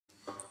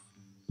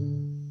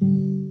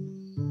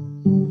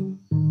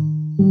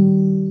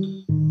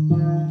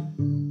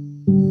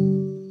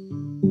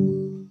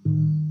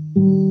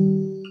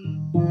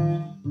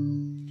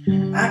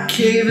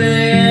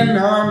caving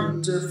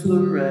under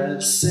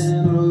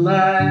fluorescent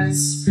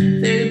lights.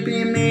 They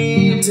beam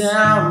me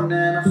down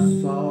and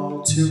I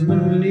fall to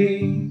my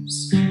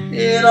knees.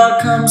 It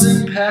all comes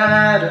in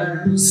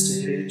patterns,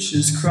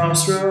 stitches,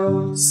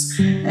 crossroads,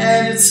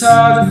 and it's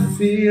hard to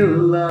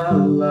feel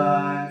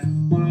alive.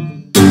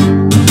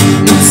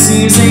 It's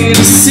easy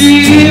to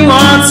see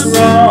what's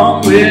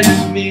wrong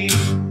with me.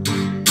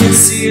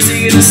 It's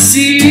easy to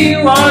see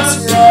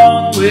what's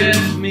wrong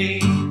with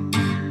me.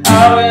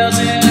 I will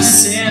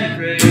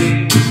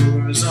disintegrate,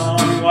 yours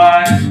on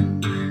white,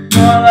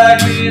 more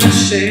likely to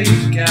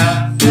shake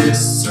out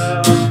fists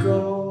of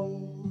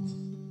gold.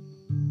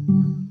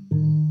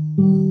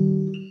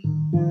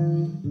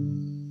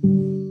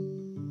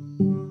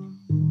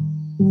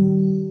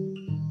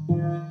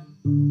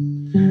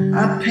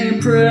 I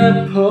paint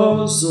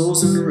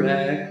proposals and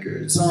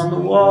records on the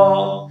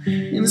wall,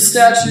 in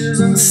statues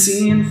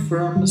unseen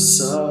from the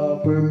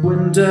suburb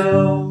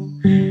window,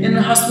 in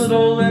a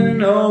hospital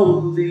in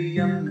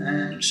Oleum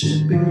and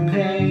shipping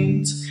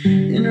paint,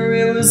 in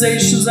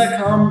realizations that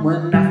come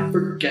when I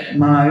forget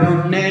my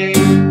own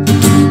name.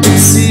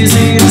 It's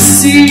easy to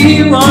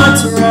see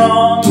what's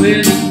wrong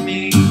with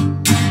me.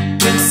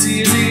 It's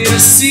easy to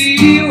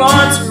see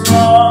what's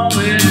wrong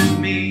with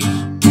me.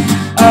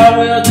 I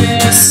will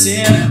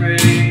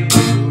disintegrate,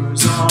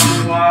 yours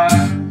on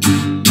wire,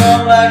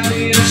 more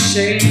likely to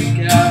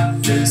shake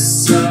out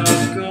fists of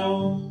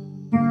gold.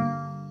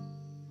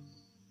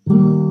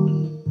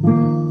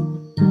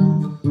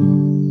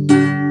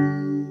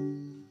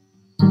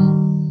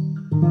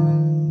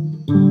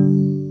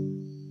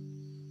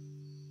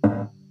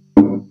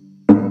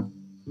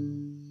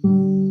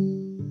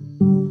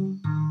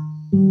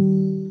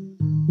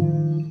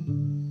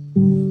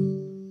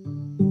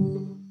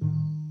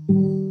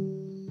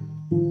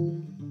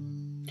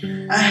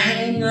 I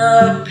hang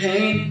up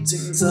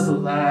paintings of a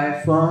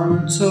life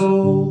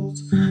untold,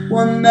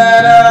 one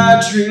that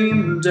I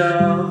dreamed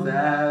of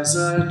as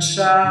a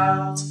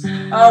child.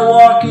 I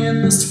walk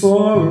in this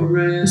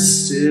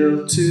forest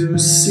still to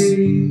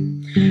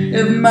see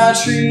if my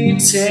tree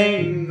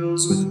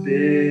tangles with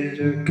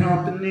bitter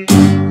company.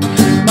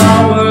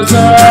 My words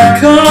are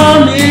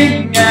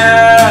coming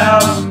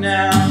out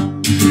now,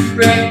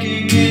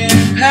 breaking in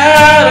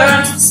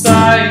patterns,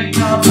 inspiring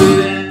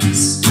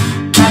confidence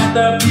at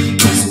the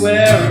people's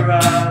where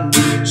I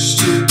wish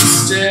to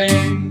stay,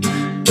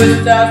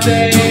 without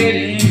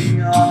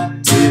fading on a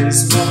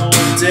dismal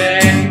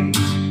day.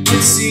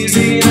 It's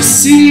easy to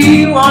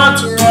see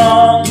what's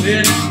wrong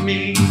with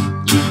me.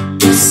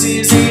 It's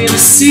easy to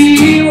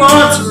see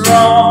what's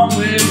wrong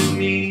with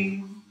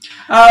me.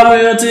 I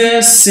will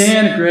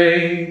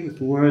disintegrate with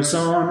words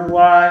on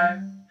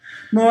wire,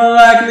 more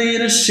likely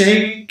to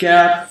shake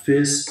out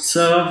fists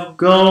of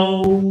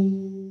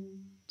gold.